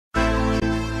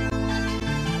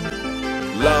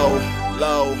Low,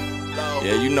 low,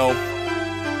 yeah, you know,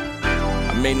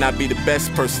 I may not be the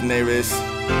best person there is.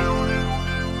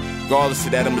 Regardless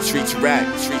of that, I'ma treat you right,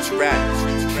 treat you right.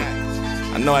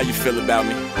 I know how you feel about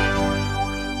me.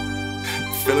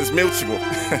 Feelings mutual.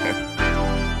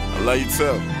 I love you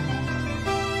too.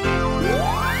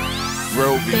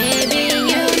 Roby. Baby,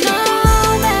 you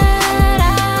know that I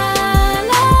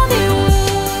love you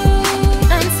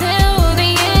until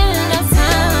the end of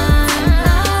time.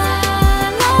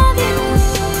 I love you.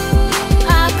 I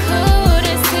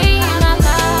couldn't see my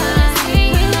life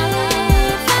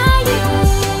without you.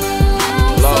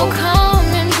 So come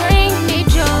and bring me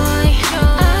joy.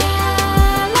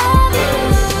 I love you.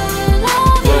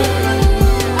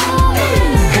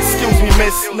 Excuse me,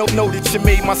 miss, know that you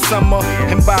made my summer.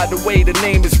 And by the way, the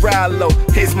name is Rah Low,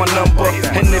 here's my number.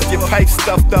 And if your pipe's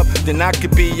stuffed up, then I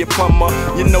could be your plumber.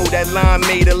 You know that line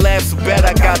made her laugh, so bet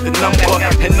I got the number.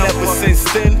 And ever since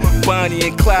then, Bonnie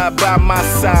and Clyde by my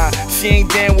side. She ain't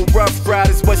down with rough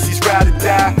riders, but she's ride or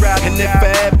die. And if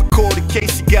I ever call the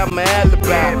case, she got my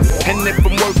alibi. And if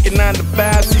I'm working 9 to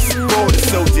 5, she support a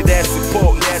soldier, that's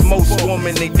important. Most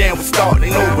women, they down with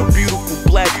starting over. Beautiful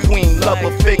black queen, love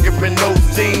her figure in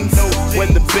those jeans.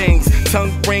 Weather bings,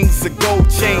 tongue rings, a gold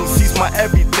chain. She's my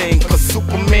everything, cause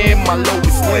Superman, my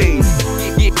lowest lane.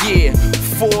 Yeah,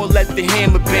 before let the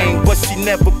hammer bang, but she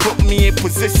never put me in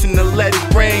position to let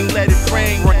it rain,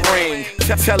 rain.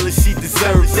 Tell her she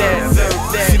deserves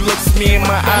that. She looks me in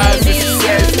my eyes and she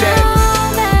says that.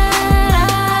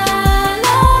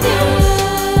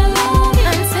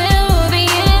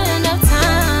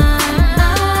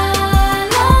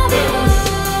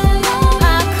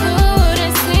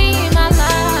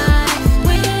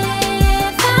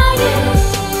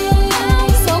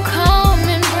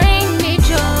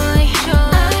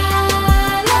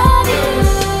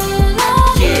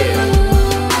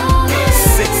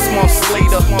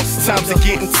 Times are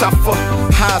getting tougher,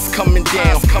 highs coming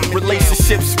down,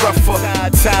 relationships rougher.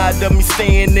 Tired of me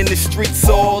staying in the streets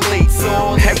all late.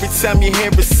 Every time you hear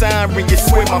a siren, you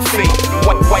swear my fate.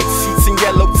 White sheets and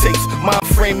yellow tapes, my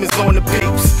frame is on the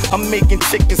papes. I'm making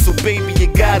chicken, so baby, you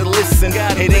gotta listen.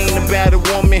 It ain't about a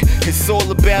woman, it's all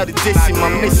about addition. My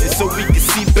mission, so we can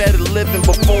see better living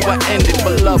before I end it.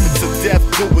 Beloved, till death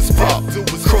do us part.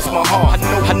 Cross my heart,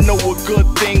 I know a good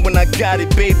thing when I got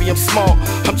it, baby, I'm smart.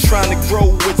 I'm trying to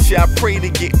grow with you, I pray to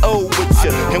get old with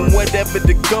you. And whatever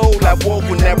the goal, I walk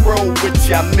when I roll with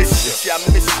you. I miss you,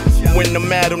 when I'm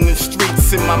out on the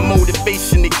streets. And my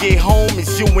motivation to get home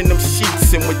is you in them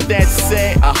sheets. And with that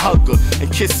said, I hug her and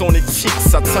kiss on the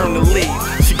cheeks. I turn to leave,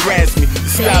 she grabs me,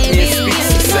 stop me and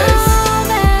speaks. She says,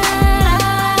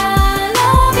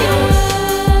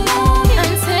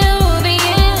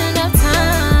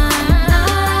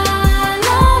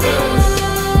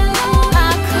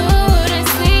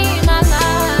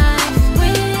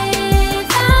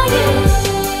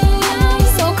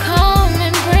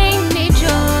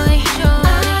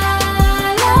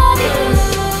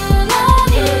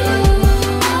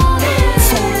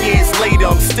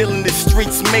 still in the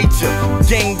streets major,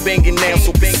 gang banging now,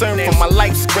 so concerned for my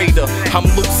life's greater. I'm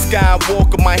Luke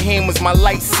Skywalker, my hand was my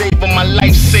lightsaber, my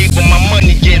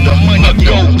money getter, a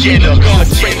go-getter. A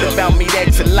trait about me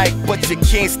that you like, but you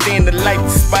can't stand the light.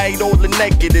 Despite all the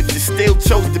negatives, you still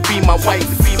chose to be my wife.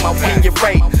 And you're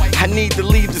right, I need to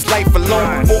leave this life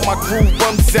alone before my groove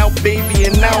runs out, baby,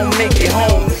 and I don't make it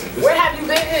home. Where have you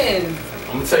been?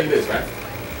 I'm gonna tell you this, right?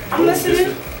 I'm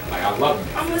listening. Like, I love you.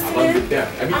 I'm listening. I love you to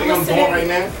death. Everything I'm doing right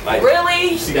now, like,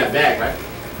 really? You see that bag, right?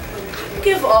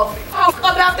 Give a fuck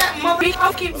about that mother.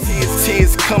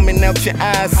 Tears coming out your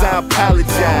eyes, I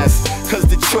apologize. Cause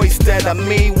the choice that I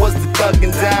made was to thug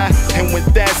and die. And with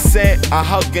that said, I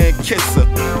hug her and kiss her.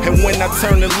 And when I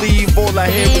turn to leave, all I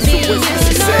hear is a whisper.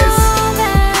 She says,